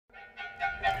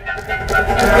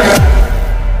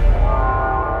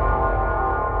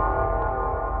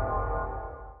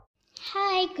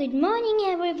Hi, good morning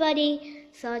everybody.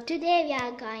 So today we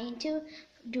are going to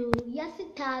do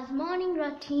Yasitha's morning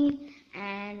routine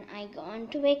and I'm going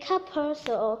to wake up her,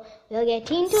 so we'll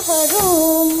get into her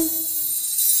room.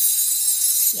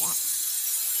 Yeah,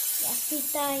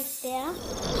 Yasitha is there.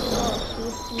 Oh,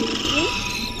 she's sleeping.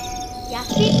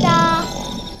 Yasitha,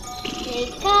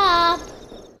 wake up.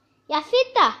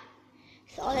 Yasitha.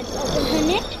 So let's open her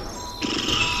net.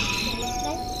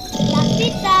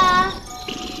 Yasitha.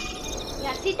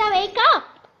 Yasitha, wake up.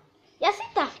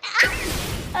 Yasitha.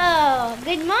 Oh,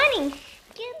 good morning.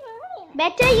 Good morning.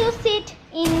 Better you sit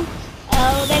in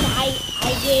when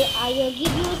I will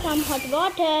give you some hot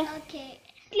water. Okay.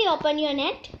 Quickly open your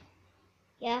net.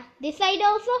 Yeah, this side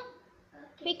also.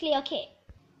 Okay. Quickly, okay.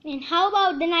 And how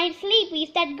about the night sleep?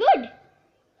 Is that good?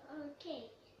 Okay.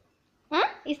 Huh?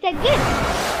 Is that good?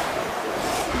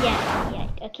 Yeah,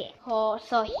 okay. Oh,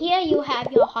 so here you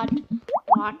have your hot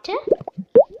water.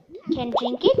 You can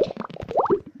drink it.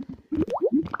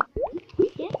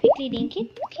 Yeah, quickly drink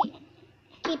it. Okay.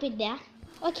 Keep it there.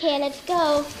 Okay, let's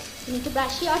go. You need to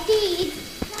brush your teeth.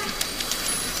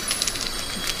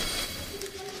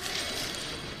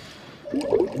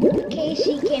 Okay,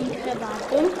 she came to her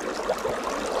bathroom.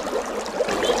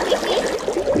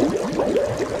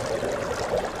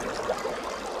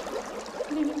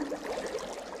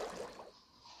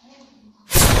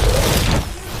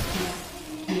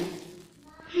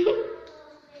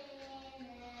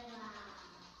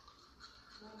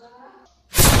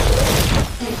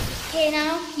 Okay,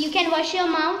 now you can wash your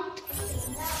mouth.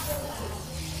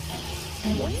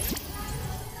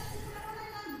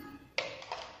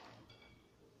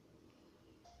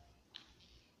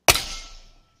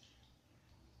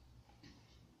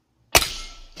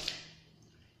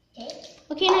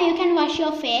 Okay, now you can wash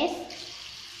your face.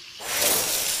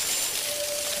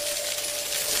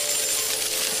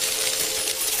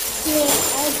 Here,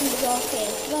 I'll do your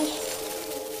face wash.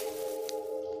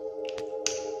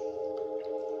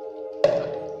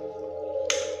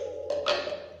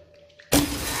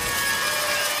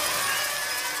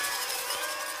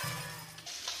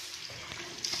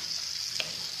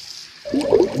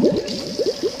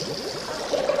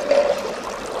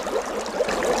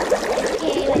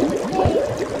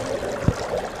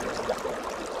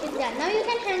 Now you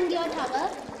can hang your towel.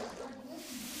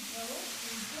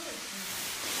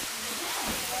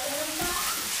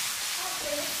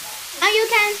 Now you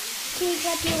can choose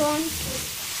what you want.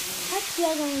 What you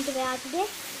are going to wear today?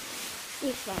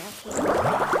 This one, okay.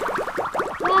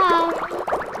 Wow.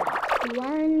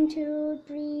 1, 2,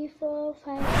 3, 4, 5.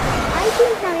 I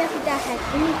think now Yasitha has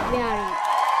finished wearing.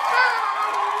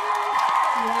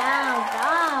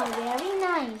 Wow, very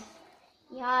nice.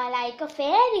 You are like a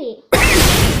fairy.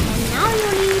 Now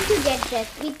you need to get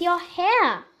dressed with your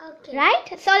hair. Okay.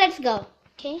 Right? So let's go.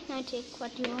 Okay, now take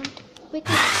what you want.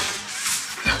 Quickly.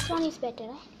 This one is better,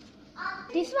 right?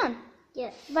 This one?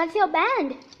 Yes. What's your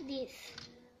band? This.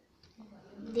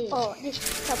 Oh, this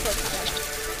purple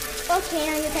color. Okay,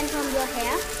 now you can comb your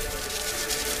hair.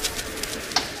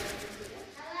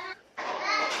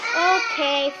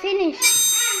 Okay,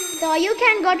 finished. So you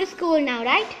can go to school now,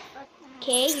 right?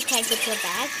 Okay, you can put your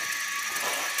bag.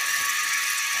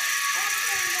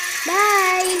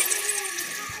 Bye.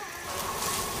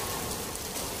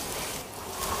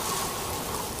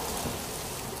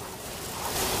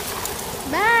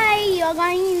 Bye. You're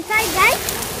going inside, guys.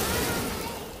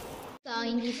 So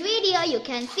in this video, you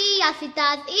can see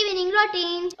Yasitha's evening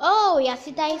routine. Oh,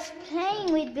 Yasitha is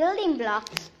playing with building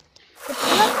blocks. The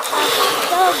blocks are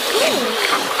so good.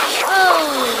 Oh,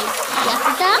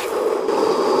 Yasitha,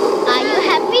 are you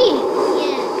happy?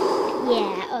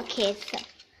 Yeah. Okay, so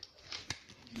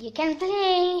you can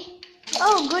play.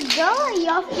 Oh, good girl.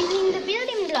 You're filling the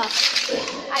building blocks.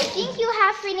 I think you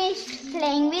have finished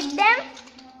playing with them.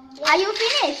 Yes. Are you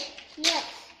finished? Yes.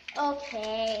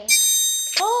 Okay.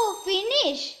 Oh,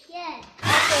 finish. Yes.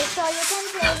 Okay, so you can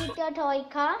play with your toy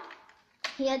car.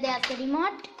 Here there's the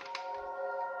remote.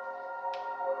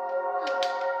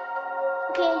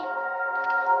 Okay.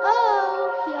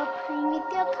 Oh, you're playing with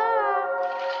your car.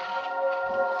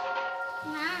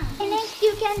 Wow. Next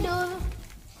you can do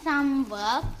some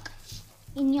work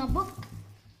in your book.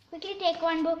 Quickly take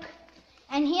one book.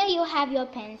 And here you have your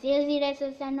pencils,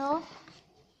 erasers and all.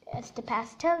 There's the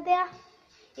pastel there.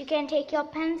 You can take your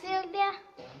pencil there.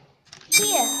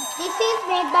 Here, this is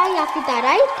made by Yasitha,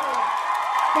 right?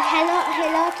 The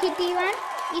Hello Kitty one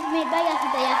is made by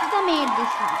Yasitha. Yasitha made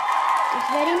this one. It's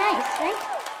very nice, right?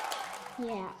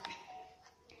 Yeah.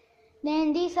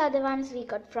 Then these are the ones we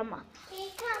got from her.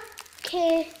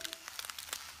 Okay.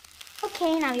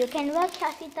 Okay, now you can work,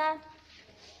 Yasitha.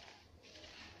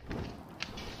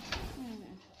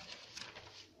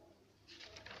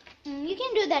 You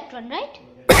can do that one, right?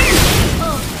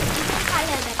 Oh, you can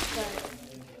color that girl.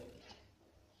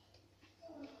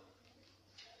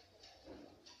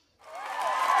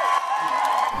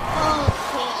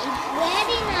 Okay, it's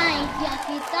very nice,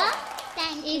 Yasitha.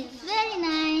 Thank you. It's very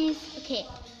nice. Okay,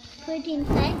 put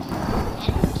inside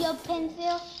and put your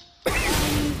pencil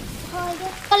and hold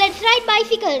it. So let's ride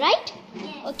bicycle, right?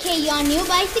 Yes. Okay, your new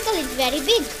bicycle is very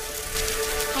big.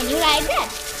 Can you ride that?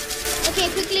 Okay,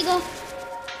 quickly go.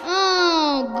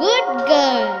 Oh, good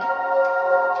girl.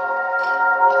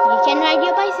 You can ride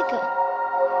your bicycle.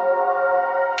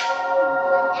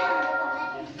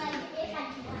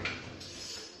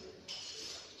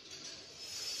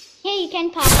 Here you can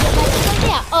park your bicycle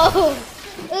there. Oh,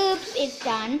 oops, it's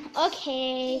done.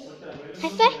 Okay. High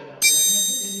five.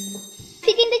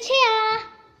 Sit in the chair.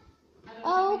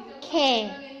 Okay.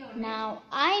 Now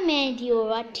I made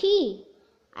you a tea.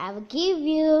 I will give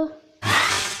you.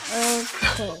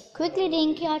 Okay. Quickly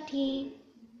drink your tea.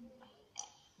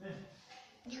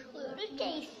 Very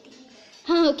tasty.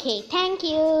 Okay, thank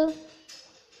you.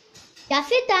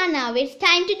 Yasitha, now it's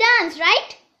time to dance,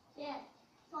 right? Yes.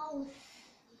 Pose.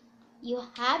 You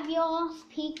have your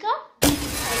speaker.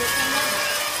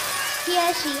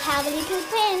 Here she have a little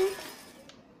pen.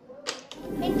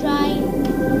 Pen dry.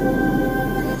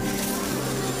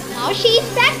 Now she is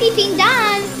practicing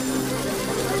dance.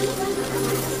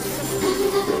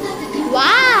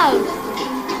 Wow!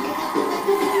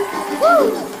 Woo!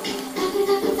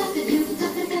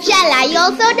 Shall I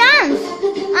also dance?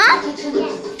 Huh?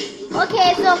 Yes. Okay,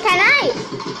 so can I?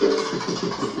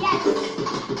 Yes.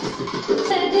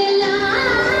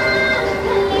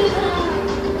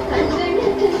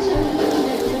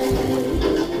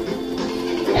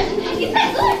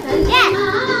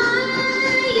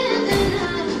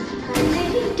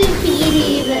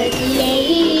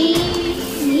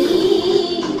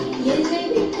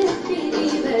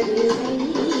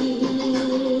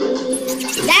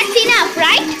 That's enough,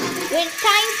 right? It's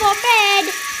time for bed.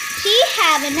 She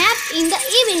have a nap in the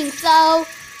evening, so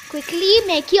quickly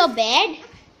make your bed.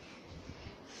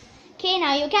 Okay,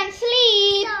 now you can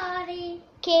sleep. Sorry.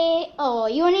 Okay. Oh,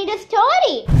 you need a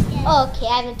story? Yes. Okay,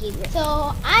 I will give you.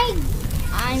 So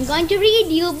I'm going to read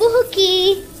you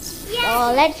Buhuki. Yes.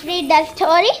 So let's read that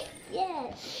story.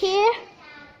 Yes. Here.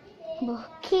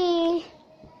 Buhuki.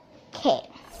 Okay.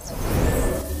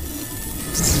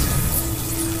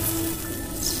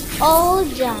 All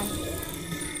done.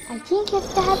 I think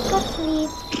Yasitha has got sleep.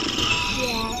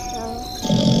 Yeah,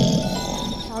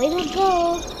 so we will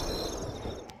go.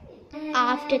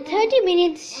 After 30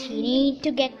 minutes, she need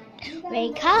to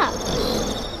wake up.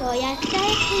 So Yasitha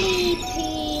is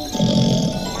sleepy.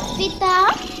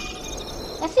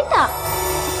 Yasitha,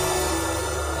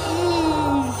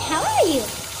 how are you?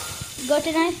 Go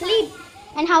to nice sleep.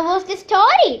 And how was the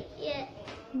story? Yes.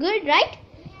 Good, right?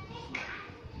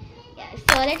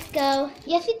 So let's go.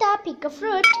 Yasitha, pick a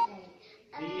fruit.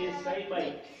 This is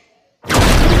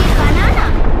banana.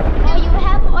 Oh, you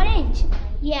have orange.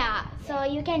 Yeah, so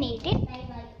you can eat it.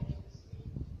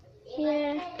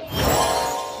 Here,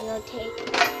 you'll take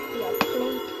your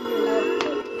plate.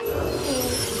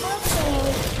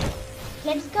 Okay.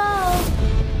 Let's go.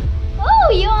 Oh,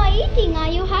 you are eating. Are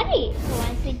you hurry? So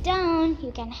once sit down,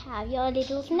 you can have your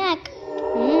little snack.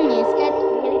 It's got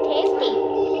really tasty.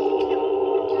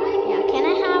 Yeah, can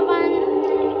I have one?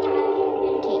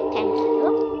 Okay, thank you.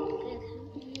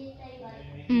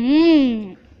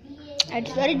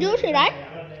 It's very juicy, right?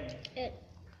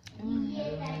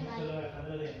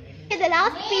 Okay, the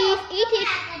last piece, eat it.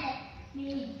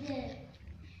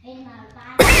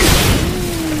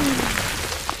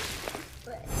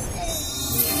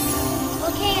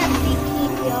 Okay, Yasi,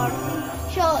 keep your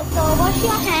so wash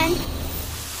your hands.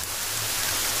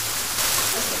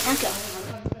 Okay.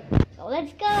 So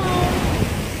let's go.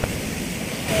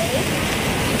 Okay.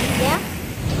 Yeah.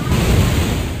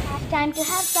 Have time to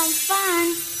have some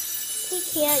fun. Click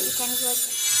here, you can put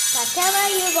whatever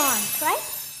you want, right?